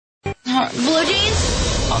Blue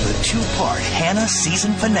jeans? On the two-part Hannah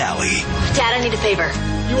season finale. Dad, I need a favor.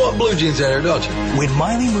 You want blue jeans out here, don't you? When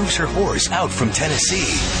Miley moves her horse out from Tennessee.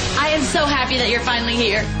 I am so happy that you're finally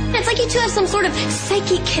here. It's like you two have some sort of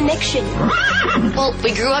psychic connection. Well,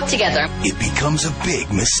 we grew up together. It becomes a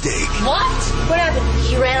big mistake. What? What happened?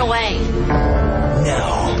 He ran away.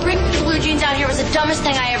 Now, Bringing the blue jeans out here was the dumbest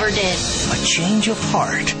thing I ever did. a change of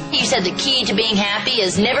heart You said the key to being happy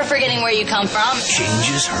is never forgetting where you come from.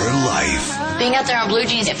 changes her life. Being out there on blue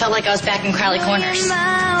jeans, it felt like I was back in Crowley Corners.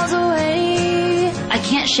 I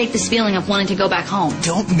can't shake this feeling of wanting to go back home.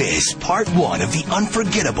 Don't miss part 1 of the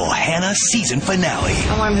unforgettable Hannah season finale.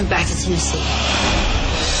 I want to move back to Tennessee.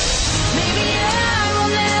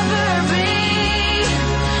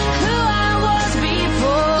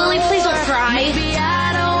 Lily, please don't cry.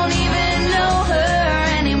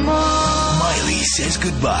 Miley says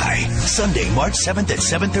goodbye. Sunday, March 7th at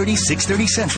 7:30, 6:30 Central.